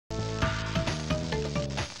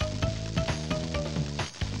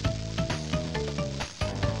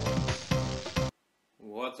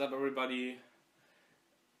What's up everybody?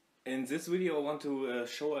 In this video I want to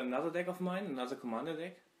show another deck of mine, another commander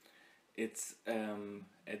deck. It's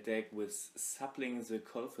a deck with Sapling the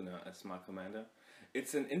Colfenor as my commander.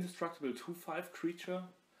 It's an indestructible 2/5 creature,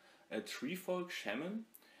 a 3-folk shaman,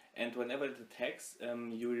 and whenever it attacks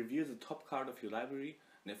you reveal the top card of your library,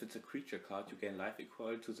 and if it's a creature card you gain life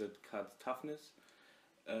equal to the card's toughness,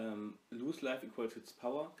 lose life equal to its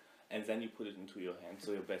power, and then you put it into your hand,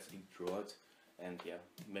 so you basically draw it and yeah,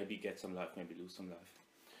 maybe get some life, maybe lose some life.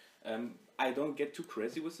 I don't get too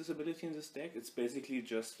crazy with this ability in this deck. It's basically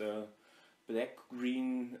just a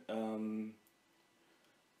black-green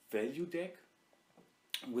value deck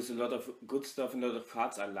with a lot of good stuff and a lot of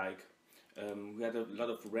cards I like. We had a lot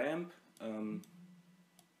of ramp,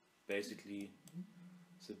 basically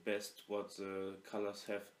the best what the colors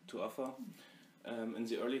have to offer in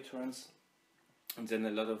the early turns, and then a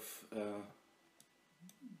lot of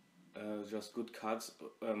just good cards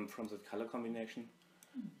from that color combination,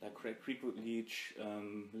 like Creekwood Leech,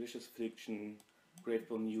 Malicious Affliction,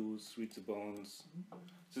 Grateful News, Read the Bones.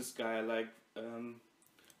 This guy I like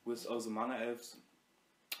with all the mana elves,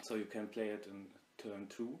 so you can play it in turn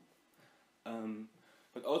 2.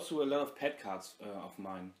 But also a lot of pet cards of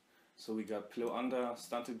mine. So we got Plow Under,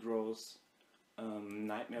 Stunted Growth,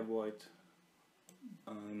 Nightmare Void,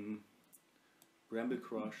 Bramble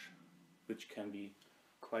Crush, which can be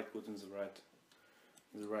quite good in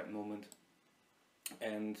the right moment.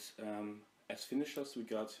 And as finishers we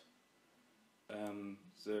got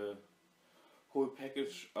the whole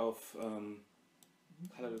package of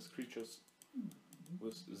colorless creatures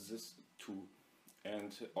with this 2,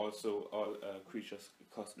 and also all creatures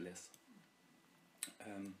cost less.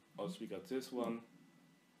 Also we got this one,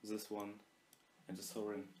 and the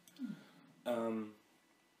Sovereign.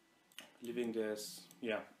 Living Death,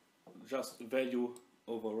 yeah, just value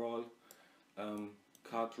overall,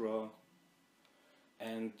 card draw,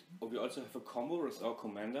 and we also have a combo with our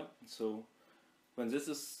commander. So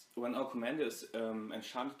when our commander is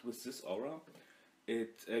enchanted with this aura,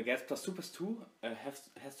 it gets +2/+2,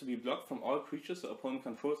 has to be blocked from all creatures the opponent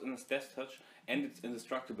controls in its death touch, and it's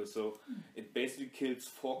indestructible. So it basically kills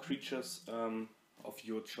 4 creatures of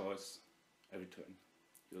your choice every turn.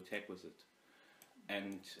 You attack with it,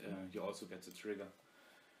 and you also get the trigger.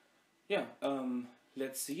 Yeah,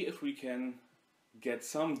 let's see if we can get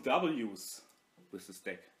some W's with this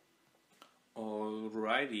deck.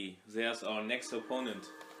 Alrighty, there's our next opponent.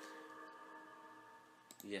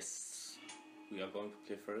 Yes, we are going to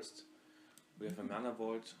play first. We have a Mana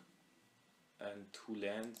Vault and 2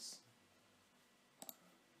 lands.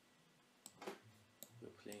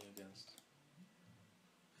 We're playing against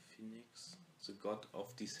Phoenix, the god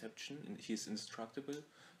of deception, and he's indestructible.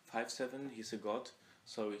 5/7, he's a god,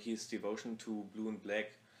 so his devotion to blue and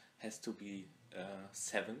black has to be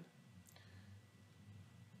 7.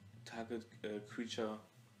 Target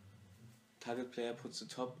target player puts the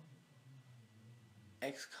top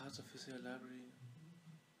X cards of his library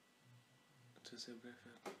to their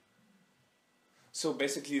graveyard. So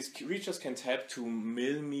basically his creatures can tap to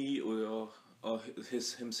mill me or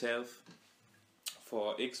himself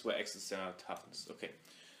for X, where X is their toughness. Okay,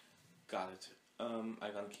 got it. I'm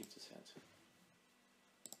gonna keep this hand.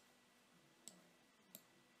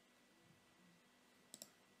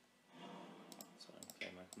 So I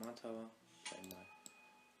play my command tower, play my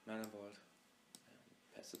mana vault, and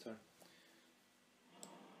pass the turn.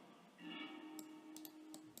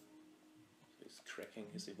 So he's cracking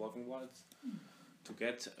his evolving wilds to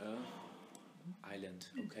get island.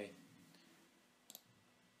 Okay.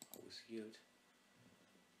 Always healed.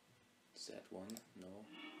 That one, no.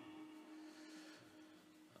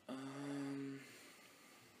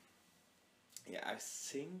 Yeah, I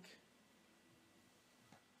think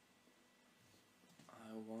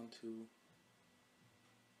I want to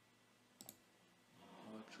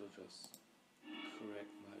just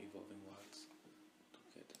correct my evolving wilds to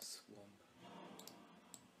get a swamp.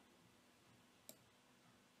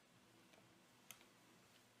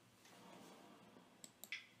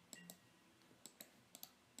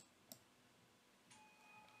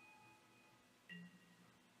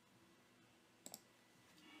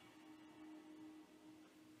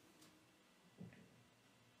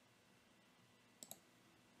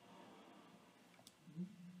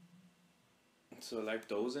 So like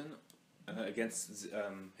Dozen against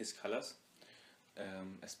his colors,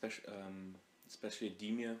 especially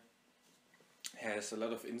Demir has a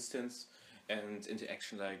lot of instants and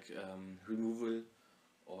interaction like removal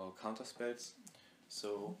or counter spells.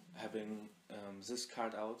 So having this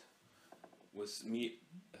card out with me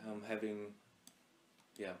having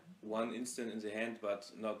 1 instant in the hand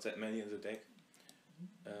but not that many in the deck,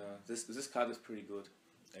 This card is pretty good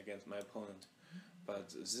against my opponent, but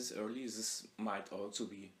this early, this might also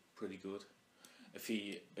be pretty good if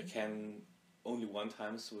he can only one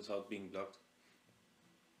times without being blocked.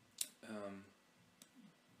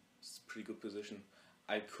 It's a pretty good position.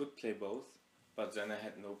 I could play both, but then I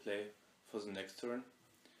had no play for the next turn.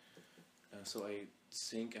 So I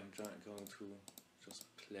think I'm going to just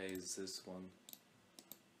play this one.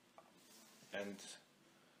 And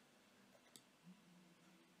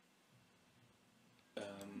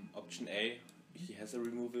option A, he has a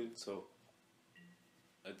removal, so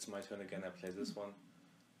it's my turn again. I play this one.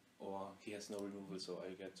 Or he has no removal, so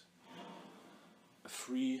I get a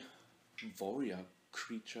free warrior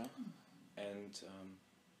creature, and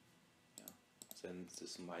yeah, then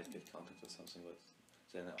this might get countered or something, but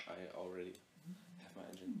then I already have my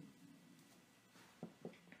engine.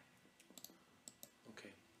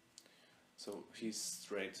 Okay, so he's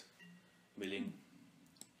straight milling.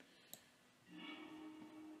 I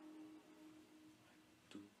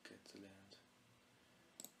do get the land.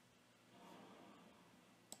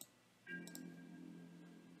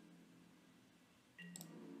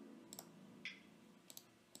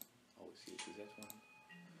 Always here to that one.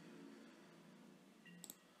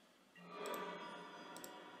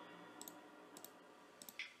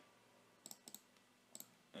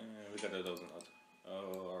 We got a dozen out.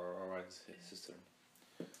 Oh, alright, it's his turn.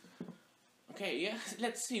 Okay, yeah,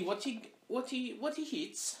 let's see what he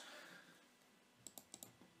hits.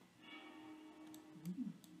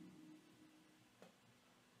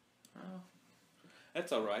 Oh,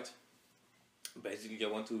 that's alright. Basically, I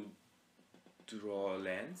want to draw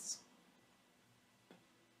lands,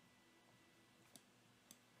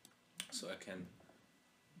 so I can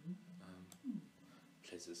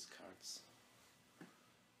play these cards.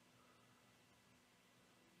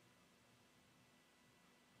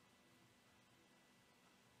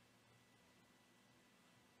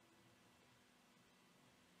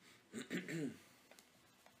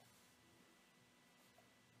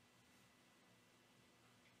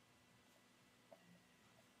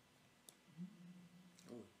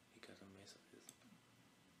 Oh, he got a mace of his.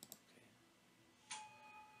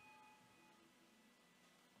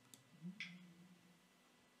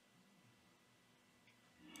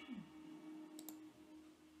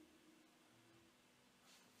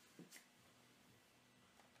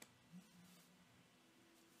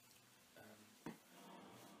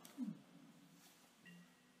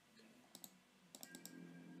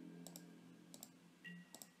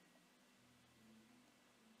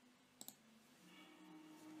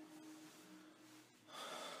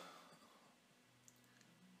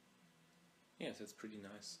 Yes, that's pretty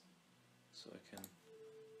nice. So I can.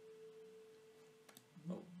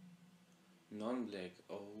 Oh, non-black.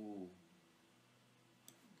 Oh,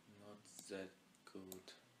 not that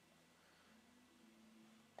good.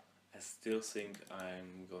 I still think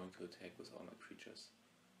I'm going to attack with all my creatures.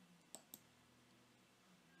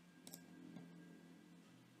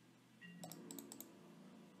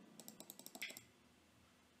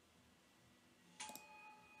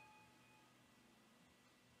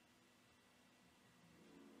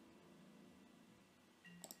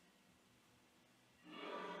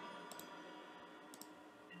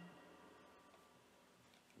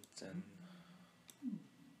 Then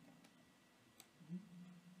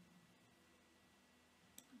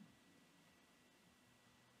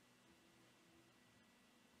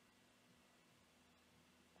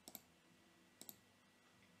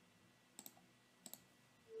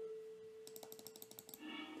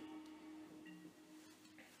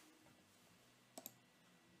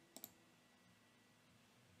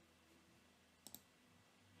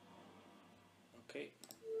okay,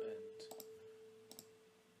 and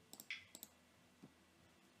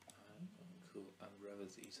I'm going to unravel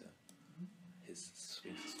the ether. His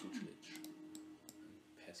swings is tutelage and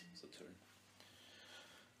pass the turn.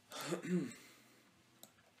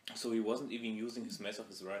 So he wasn't even using his mace of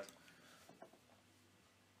his right.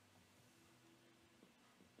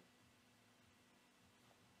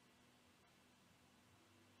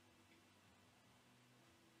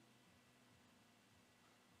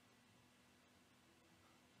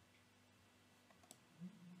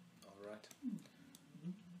 Alright.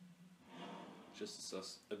 Just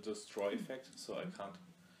a destroy effect, so I can't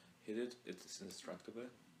hit it, it's indestructible.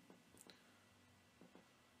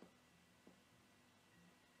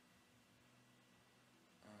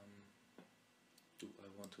 Do I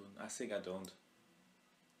want to? I think I don't.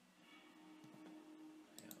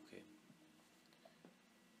 Yeah, okay.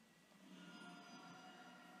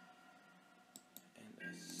 And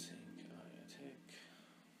I think I attack.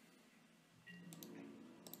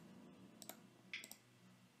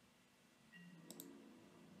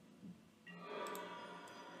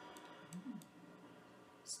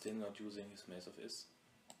 Still not using his Mace of Is.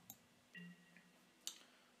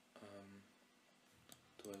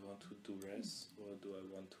 Do I want to duress or do I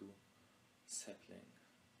want to sapling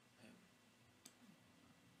him?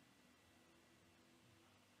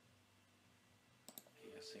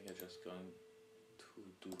 I think I'm just going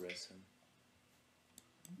to duress him.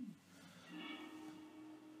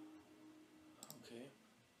 Okay,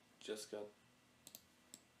 just got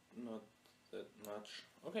not that much.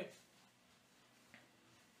 Okay.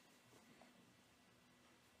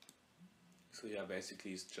 So yeah,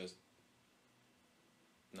 basically he's just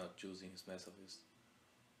not using his Mace of Is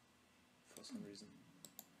for some reason.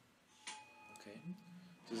 Okay,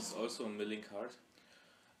 this is also a milling card.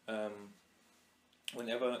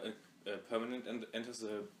 Whenever a permanent enters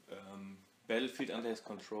the battlefield under his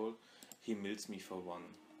control, he mills me for 1.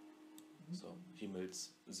 So he mills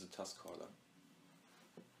the Tusk Caller.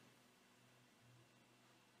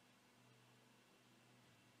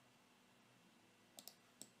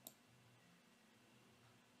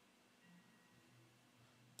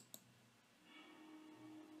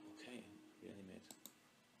 Okay, reanimate.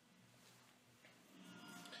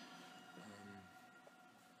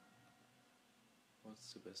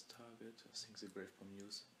 What's the best target? I think the Grave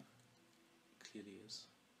Muse clearly is.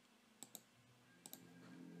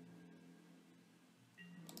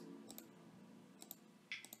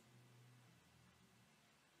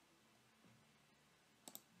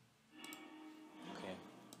 Okay,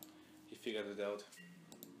 he figured it out.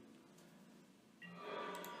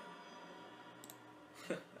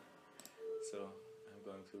 So I'm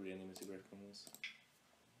going to reanimate the Grave Muse.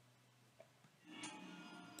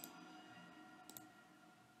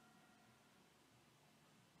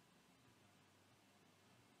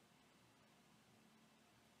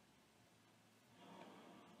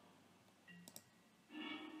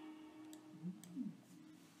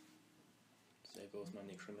 There goes my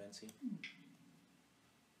Necromancy.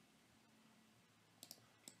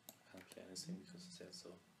 Can't play anything because it's there, so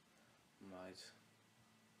might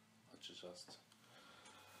just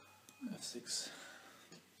F6.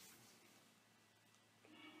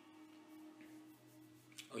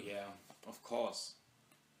 Oh yeah, of course.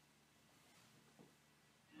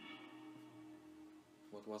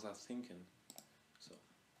 What was I thinking? So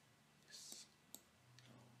yes.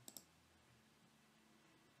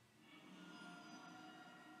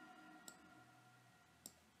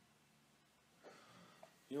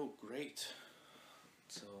 Yo, great.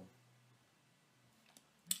 So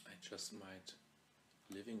I just might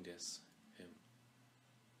living this him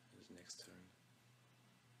his next turn.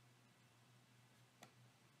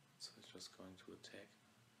 So it's just going to attack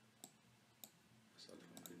without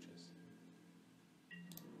from creatures.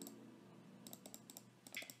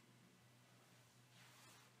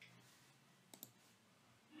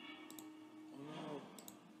 Oh no!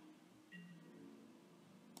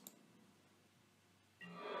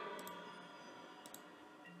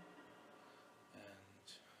 And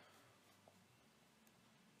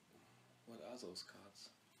what are those cards?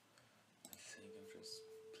 I think I'm just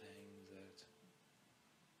playing that.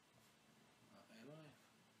 Am I?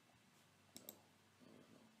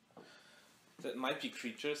 No. That might be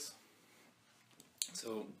creatures.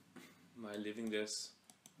 So my living this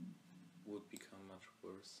would become much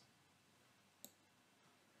worse.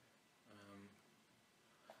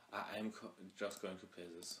 I'm just going to play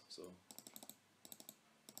this. So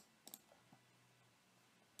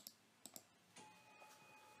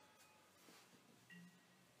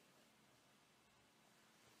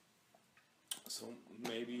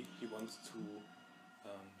maybe he wants to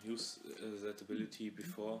use that ability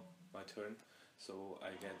before my turn, so I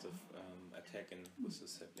get the attack in with the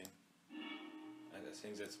Sapling, and I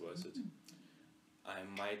think that's worth it. I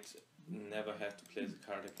might never have to play the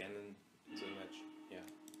card again in the match, yeah,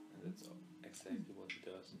 and that's exactly what he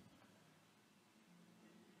does.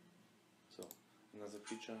 So, another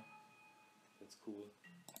creature, that's cool,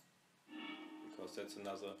 because that's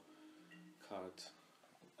another card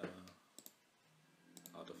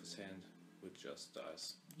out of his hand, which just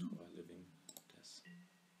dies to our living death.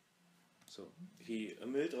 So he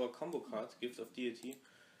milled our combo card, Gift of Deity,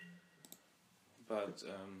 but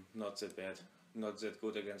not that bad, not that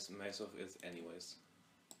good against Mace of Is anyways.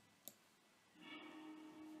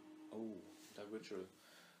 Oh, Dark Ritual.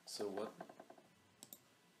 So what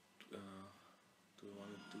do we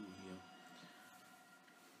want to do here?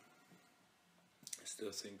 I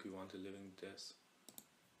still think we want a living death.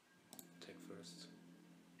 Attack first.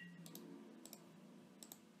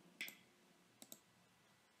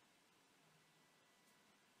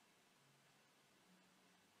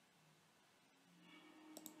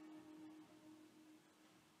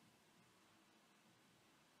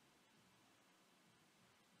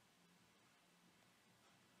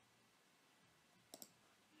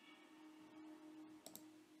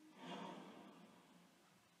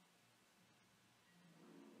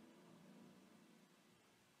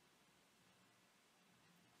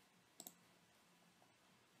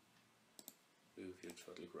 feel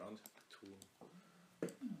Turtle Ground to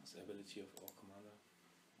the ability of our commander.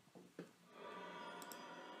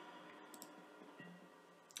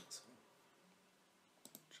 So,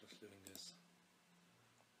 just living this.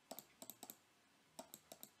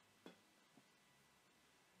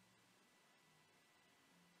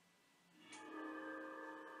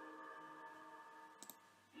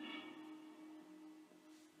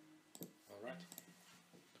 Alright.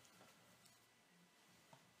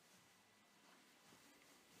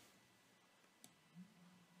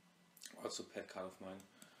 Also pet card of mine.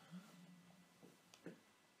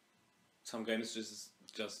 Some games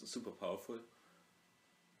just super powerful.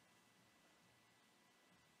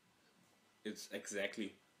 It's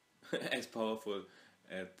exactly as powerful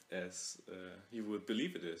as you would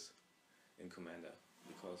believe it is in Commander,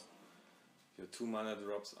 because your 2 mana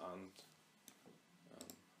drops aren't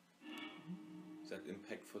that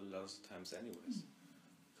impactful a lot of times anyways,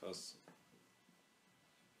 because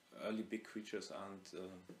early big creatures aren't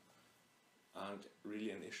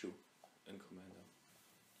really an issue in Commander.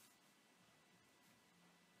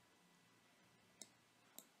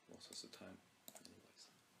 Most of the time, anyways.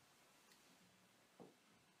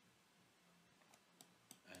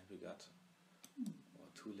 And we got our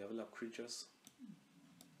 2 level up creatures.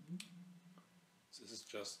 This is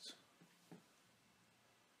just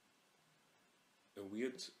a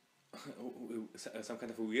weird, some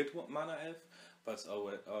kind of a weird mana elf, but it's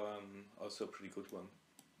also a pretty good one.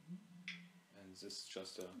 And this is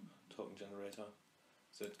just a token generator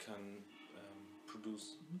that can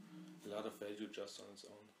produce a lot of value just on its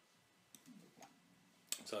own.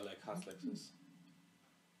 So I like cards like this.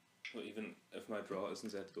 So even if my draw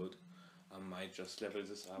isn't that good, I might just level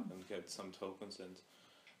this up and get some tokens and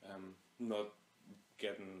not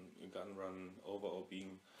getting a gun run over or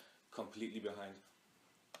being completely behind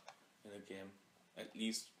in a game. At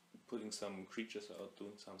least putting some creatures out,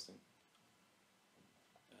 doing something.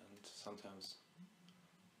 And sometimes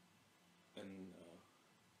in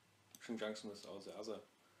conjunction with all the other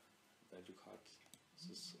value cards,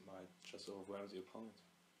 this might just overwhelm the opponent,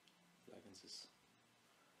 like in this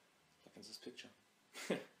picture.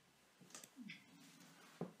 Okay,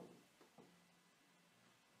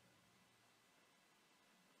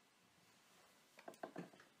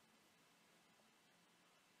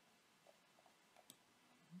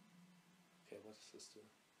 what does this do?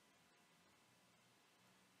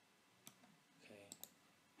 Okay,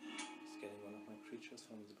 it's getting one of my creatures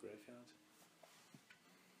from the graveyard.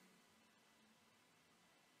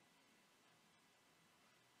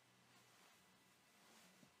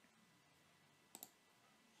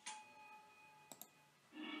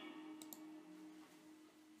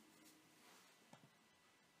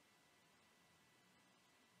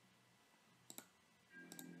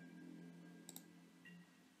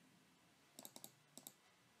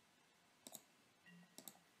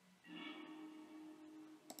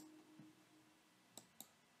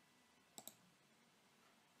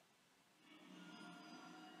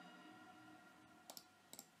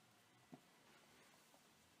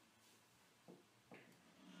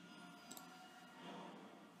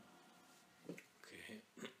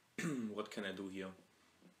 What can I do here?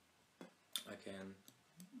 I can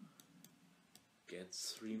get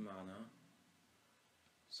 3 mana,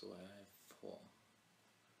 so I have 4.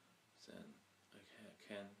 Then I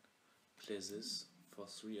can play this for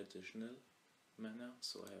 3 additional mana,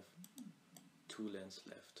 so I have 2 lands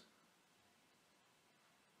left.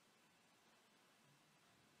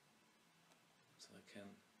 So I can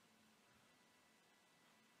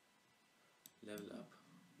level up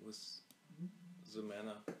with the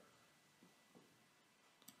mana.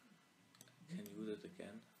 Can use it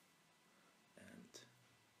again and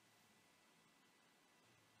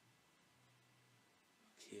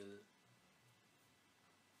kill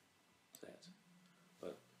that,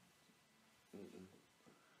 but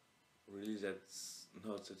really that's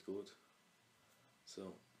not that good.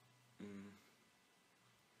 So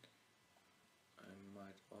I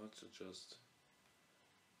might also just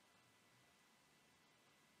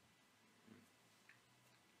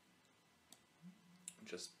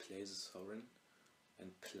play the Sovereign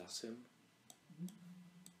and plus him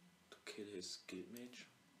to kill his Guild Mage.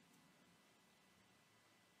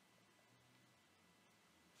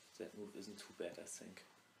 That move isn't too bad, I think.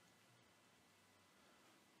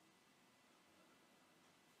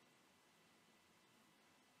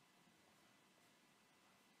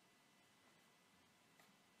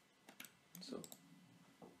 So,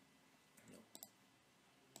 no.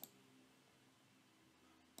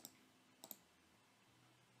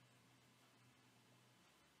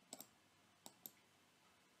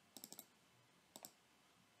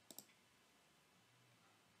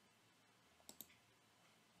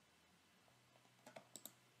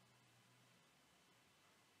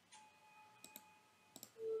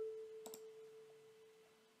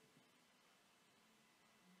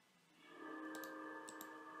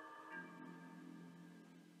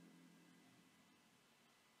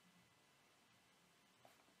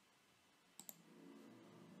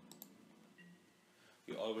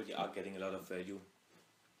 already are getting a lot of value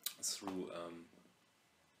through our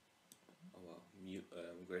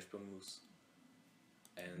Gravebone moves,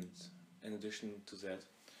 and in addition to that,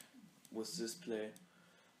 with this play,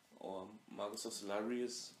 or Magus of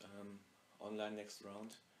Solarius online next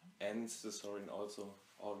round, and the Saurian also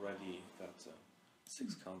already got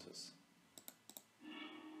 6 counters.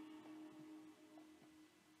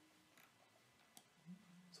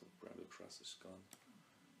 So Bramble Cross is gone.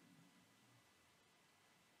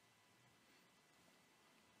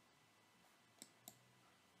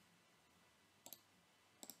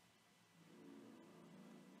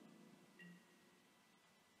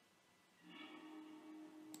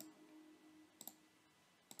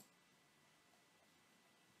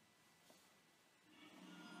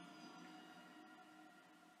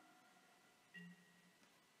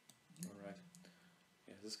 Alright,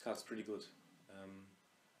 yeah, this card's pretty good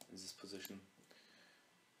in this position,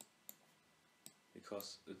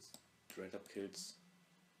 because it's straight up kills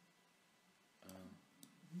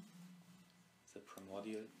the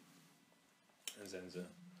Primordial, and then the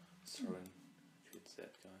Thorin kills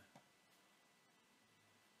that guy.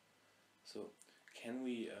 So can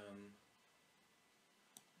we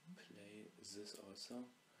play this also?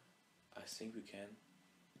 I think we can.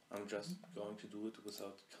 I'm just going to do it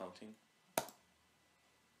without counting.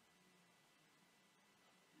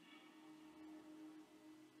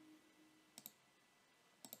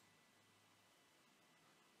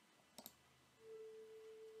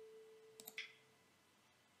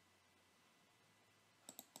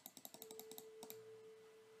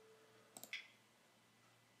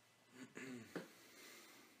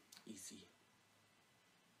 Easy.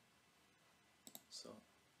 So.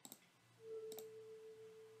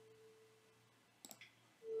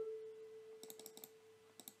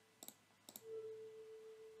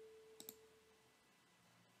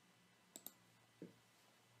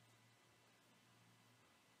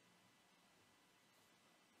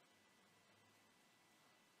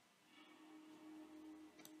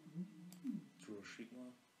 Draw a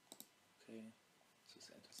Shigma. Okay. This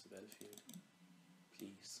enters the battlefield.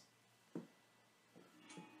 Please.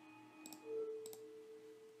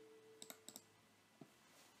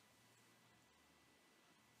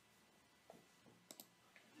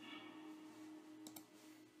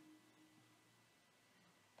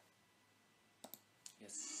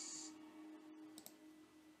 Yes.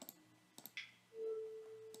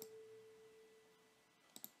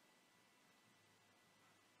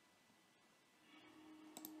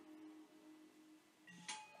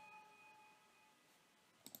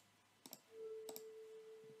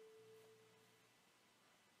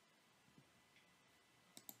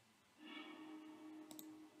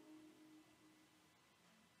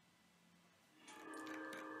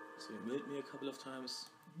 So he milled me a couple of times.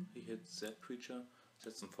 He hit that creature.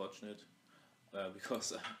 That's unfortunate,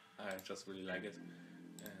 because I just really like it,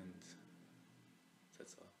 and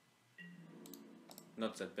that's all.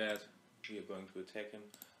 Not that bad. We are going to attack him.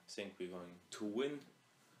 I think we're going to win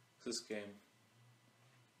this game.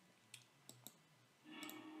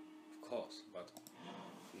 Of course, but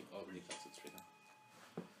we already got the trigger.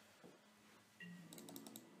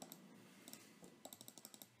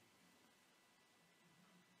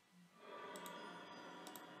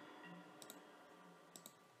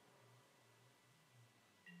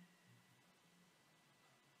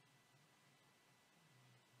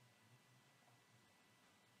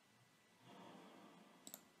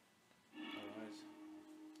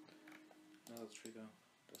 Trigger,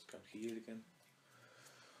 just got healed again.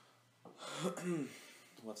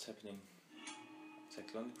 What's happening?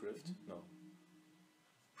 Cyclonic Rift? No.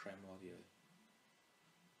 Primordial.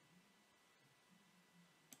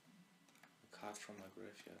 A card from my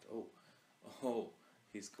graveyard. Oh,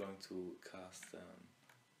 he's going to cast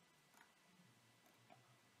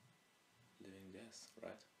Living Death,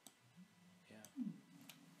 right? Yeah.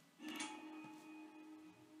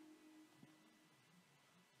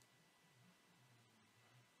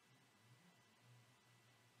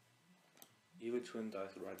 Evil Twin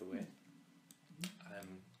dies right away.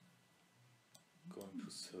 I'm going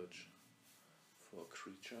to search for a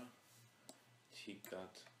creature. He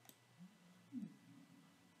got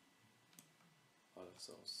all of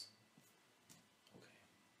those.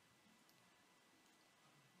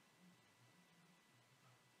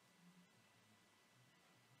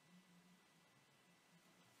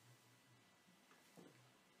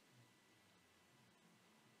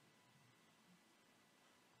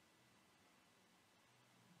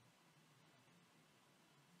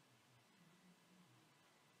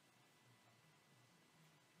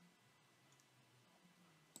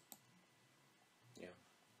 Okay.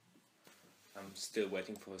 I'm I'm still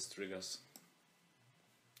waiting for his triggers.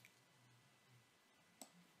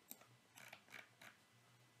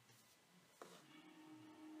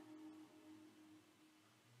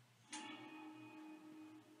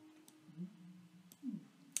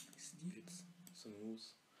 He steals some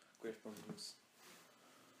moves, great bomb moves.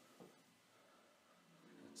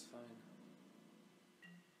 That's fine.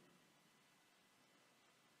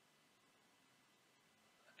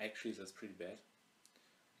 Actually, that's pretty bad,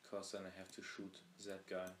 because then I have to shoot that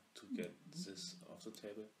guy to get this off the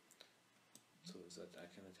table, so that I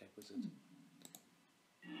can attack with it.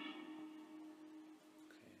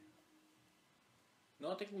 Okay.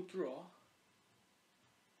 Not a good draw.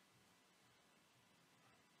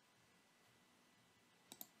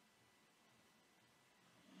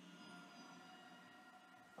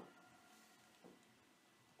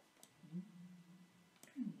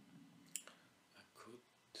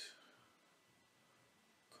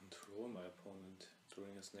 My opponent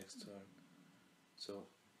during his next turn, so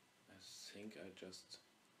I think I just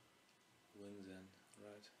win then,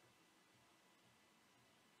 right?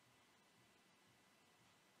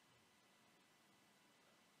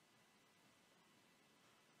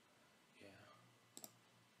 Yeah.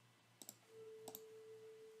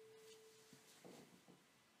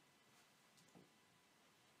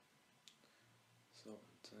 So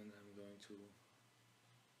then I'm going to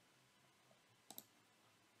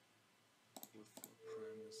look for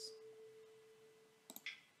Primus.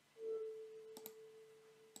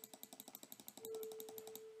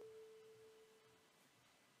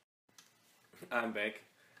 I'm back.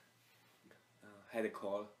 Had a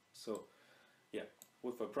call, so yeah,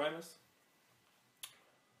 Wolf for Primus.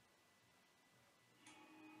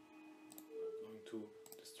 I'm going to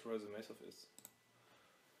destroy the Mace of Is.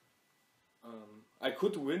 I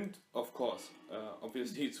could win, of course,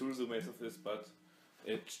 obviously through the Mace of Is, but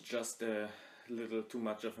it's just a little too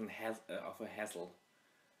much of a hassle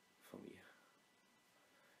for me.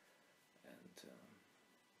 And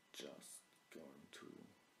just going to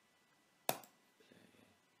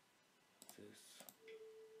play this.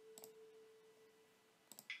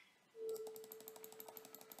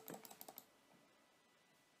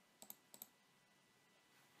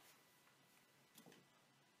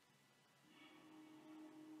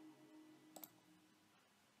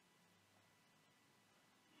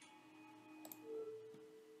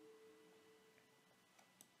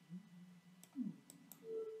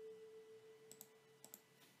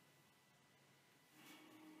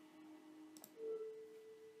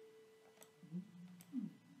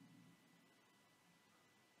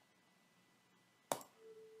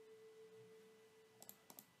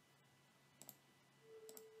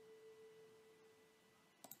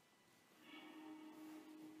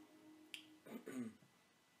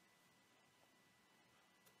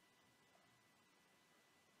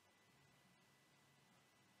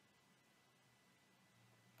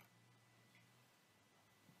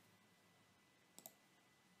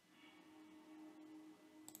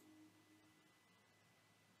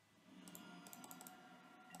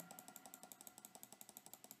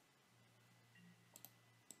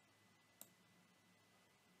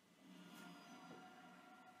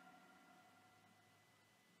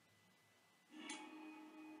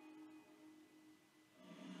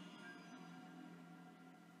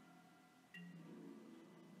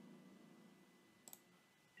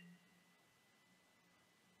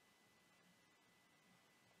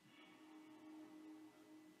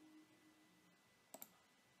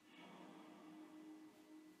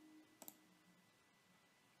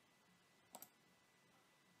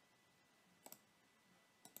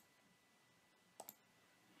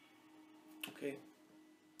 Okay.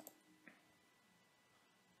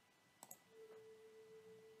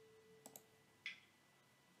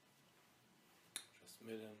 Just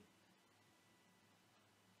mill him.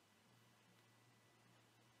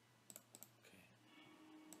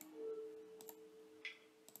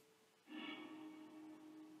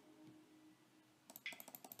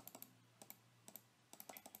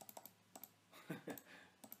 Okay.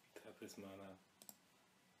 Tap his mana.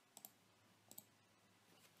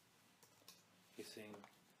 He's saying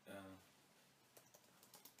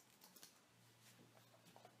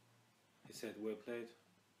he said well played.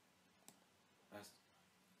 I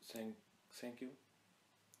saying thank you.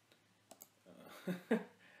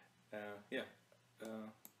 Yeah,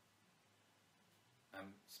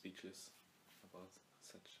 I'm speechless about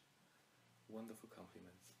such wonderful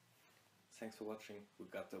compliments. Thanks for watching. We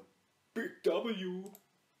got the big W.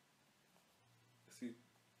 See,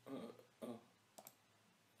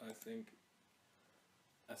 I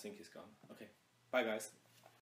think he's gone. Okay, bye guys.